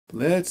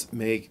Let's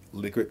make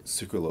liquid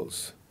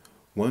sucralose.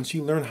 Once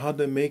you learn how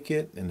to make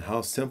it and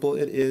how simple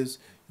it is,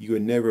 you will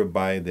never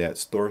buy that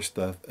store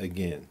stuff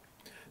again.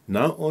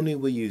 Not only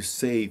will you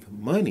save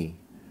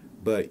money,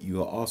 but you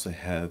will also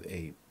have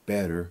a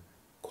better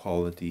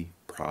quality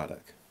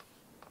product.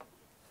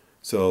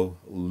 So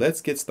let's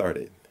get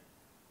started.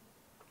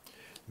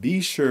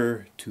 Be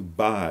sure to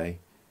buy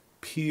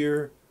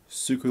Pure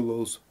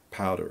Sucralose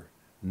powder.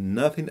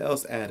 Nothing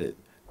else added.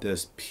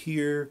 Just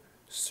Pure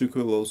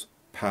Sucralose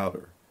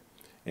powder.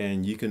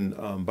 And you can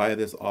buy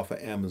this off of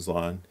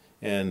Amazon,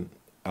 and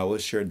I will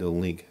share the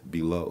link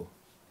below.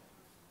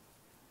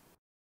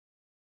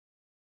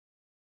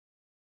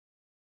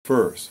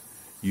 First,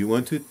 you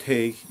want to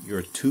take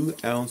your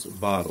 2-ounce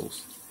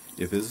bottles.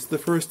 If this is the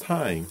first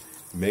time,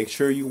 make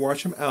sure you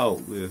wash them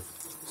out with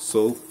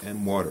soap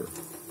and water.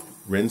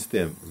 Rinse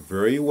them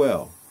very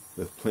well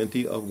with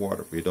plenty of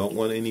water. We don't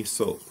want any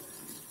soap.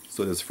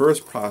 So this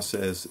first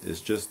process is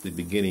just the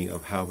beginning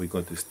of how we're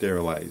going to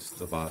sterilize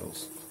the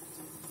bottles.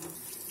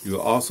 You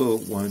also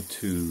want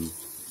to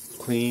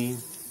clean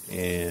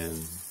and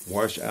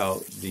wash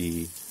out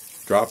the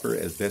dropper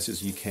as best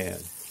as you can.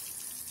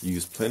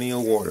 Use plenty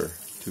of water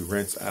to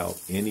rinse out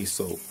any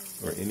soap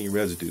or any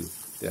residue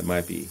that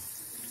might be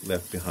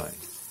left behind.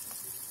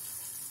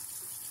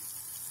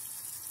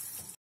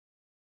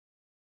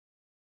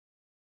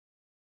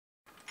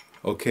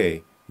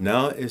 Okay,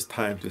 now it's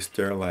time to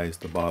sterilize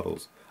the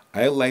bottles.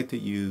 I like to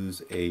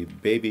use a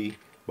baby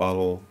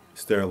bottle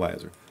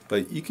sterilizer,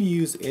 but you can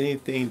use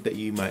anything that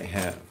you might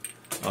have.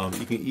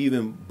 You can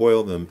even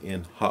boil them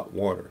in hot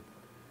water.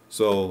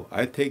 So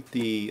I take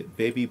the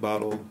baby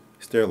bottle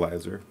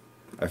sterilizer,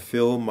 I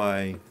fill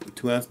my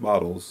 2-ounce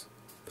bottles,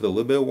 put a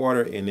little bit of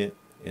water in it,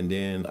 and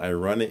then I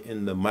run it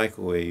in the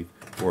microwave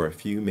for a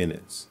few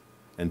minutes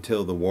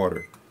until the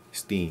water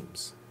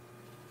steams.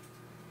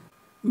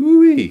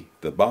 Ooh-wee,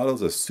 the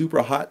bottles are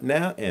super hot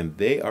now and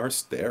they are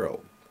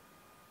sterile.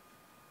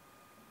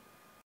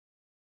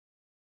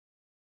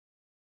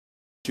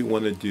 What you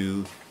want to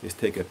do is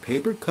take a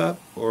paper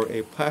cup or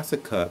a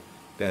plastic cup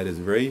that is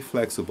very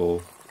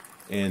flexible,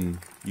 and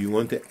you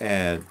want to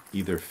add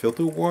either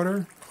filtered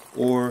water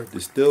or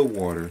distilled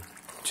water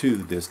to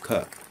this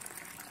cup.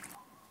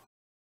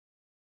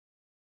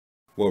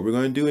 What we're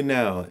going to do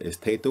now is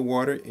take the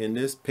water in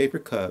this paper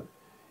cup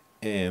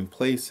and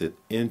place it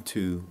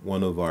into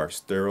one of our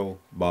sterile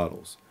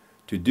bottles.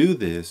 To do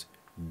this,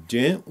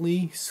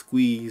 gently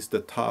squeeze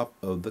the top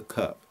of the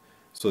cup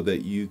so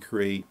that you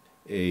create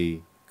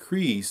a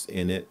crease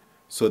in it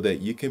so that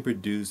you can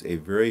produce a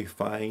very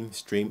fine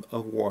stream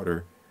of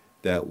water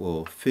that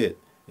will fit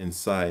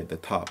inside the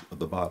top of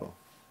the bottle.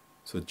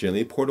 So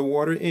gently pour the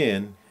water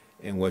in,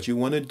 and what you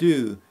want to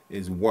do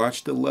is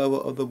watch the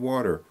level of the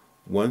water.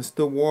 Once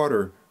the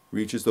water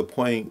reaches the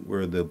point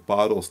where the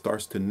bottle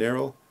starts to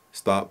narrow,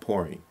 stop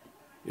pouring.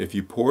 If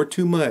you pour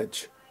too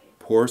much,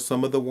 pour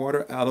some of the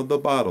water out of the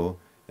bottle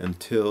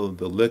until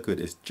the liquid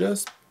is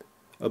just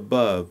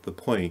above the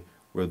point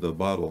where the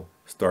bottle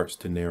starts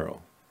to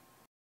narrow.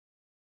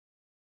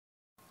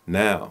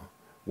 Now,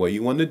 what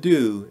you want to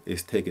do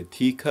is take a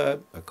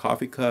teacup, a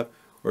coffee cup,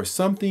 or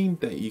something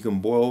that you can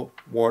boil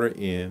water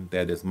in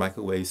that is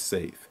microwave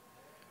safe.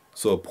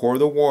 So pour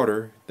the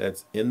water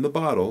that's in the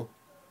bottle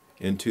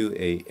into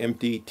an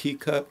empty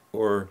teacup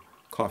or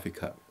coffee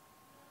cup.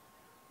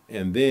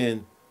 And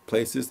then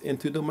place this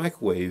into the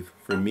microwave.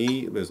 For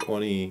me, it was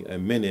only a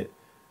minute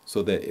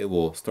so that it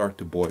will start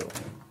to boil.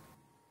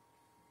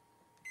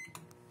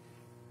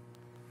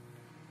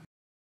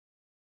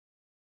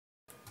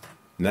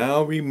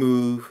 Now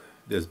remove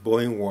this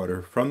boiling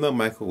water from the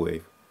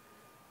microwave.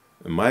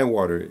 And my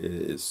water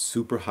is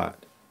super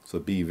hot, so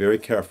be very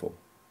careful.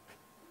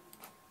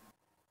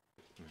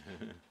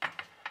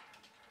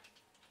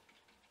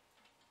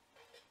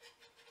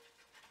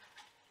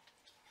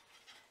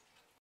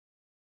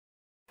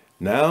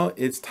 Now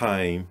it's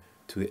time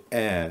to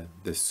add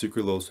the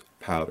sucralose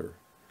powder.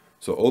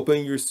 So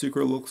open your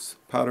sucralose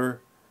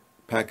powder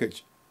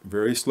package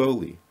very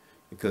slowly,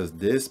 because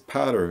this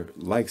powder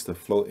likes to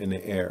float in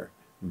the air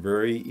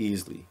very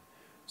easily.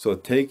 So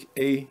take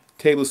a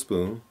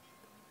tablespoon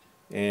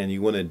and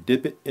you want to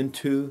dip it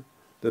into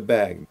the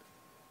bag.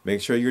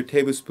 Make sure your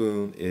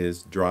tablespoon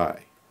is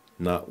dry,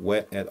 not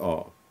wet at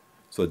all.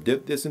 So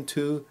dip this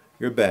into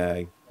your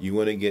bag. You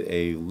want to get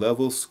a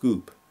level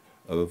scoop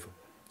of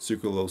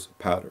sucralose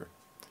powder.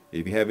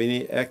 If you have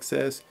any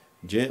excess,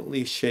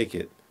 gently shake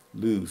it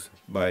loose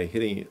by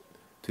hitting it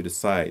to the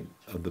side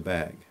of the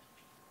bag.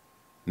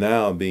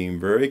 Now, being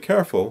very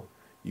careful,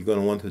 you're going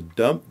to want to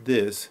dump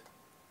this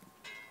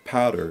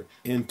powder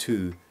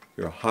into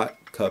your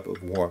hot cup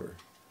of water.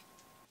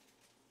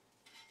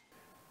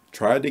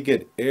 Try to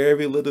get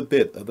every little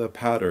bit of the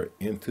powder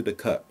into the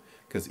cup,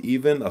 because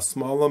even a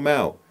small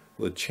amount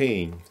will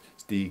change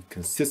the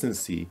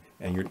consistency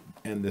and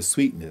the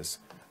sweetness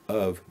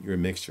of your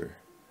mixture.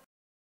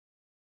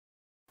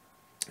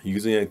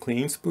 Using a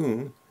clean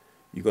spoon,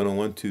 you're going to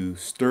want to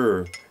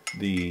stir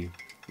the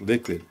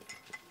liquid.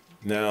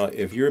 Now,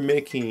 if you're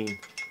making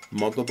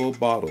multiple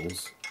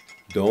bottles,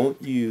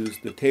 Don't use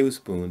the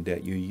tablespoon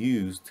that you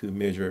use to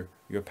measure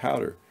your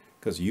powder,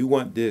 because you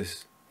want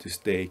this to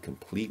stay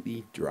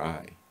completely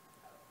dry.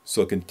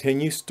 So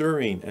continue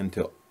stirring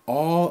until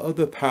all of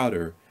the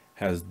powder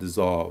has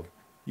dissolved.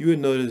 You will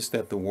notice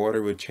that the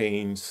water will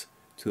change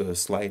to a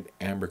slight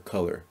amber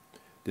color.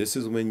 This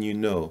is when you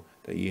know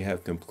that you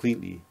have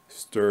completely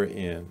stirred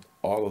in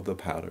all of the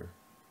powder.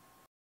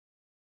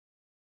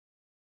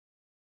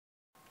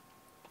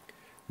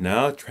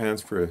 Now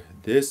transfer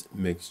this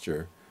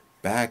mixture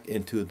back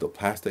into the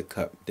plastic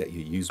cup that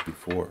you used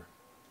before.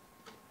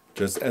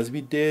 Just as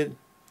we did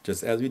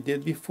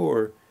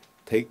before,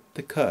 take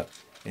the cup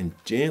and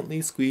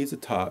gently squeeze the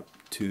top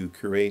to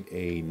create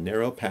a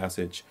narrow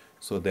passage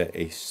so that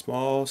a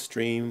small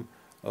stream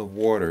of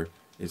water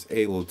is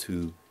able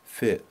to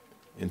fit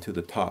into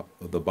the top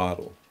of the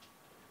bottle.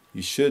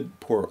 You should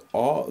pour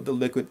all of the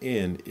liquid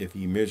in if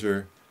you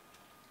measure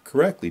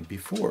correctly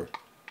before,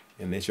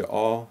 and they should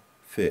all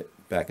fit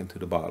back into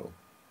the bottle.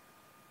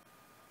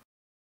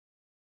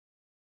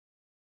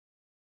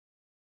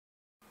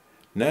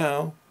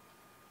 Now,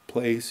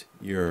 place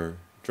your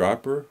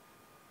dropper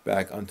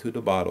back onto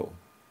the bottle.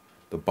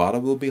 The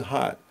bottle will be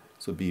hot,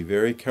 so be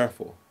very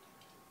careful.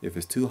 If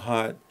it's too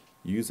hot,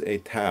 use a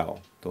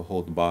towel to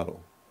hold the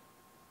bottle.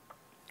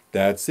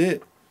 That's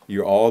it.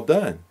 You're all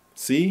done.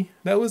 See,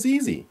 that was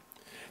easy.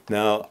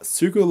 Now,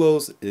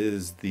 sucralose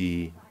is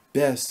the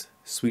best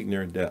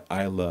sweetener that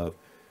I love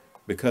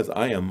because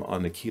I am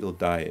on the keto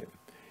diet.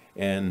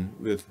 And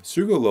with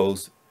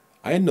sucralose,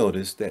 I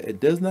noticed that it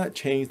does not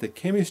change the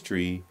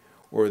chemistry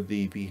or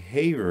the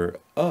behavior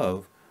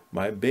of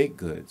my baked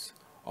goods.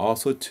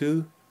 Also,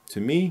 to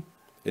me,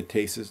 it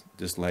tastes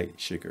just like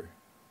sugar.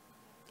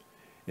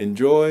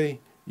 Enjoy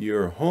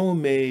your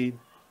homemade,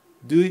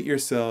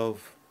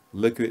 do-it-yourself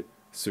liquid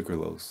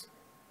sucralose.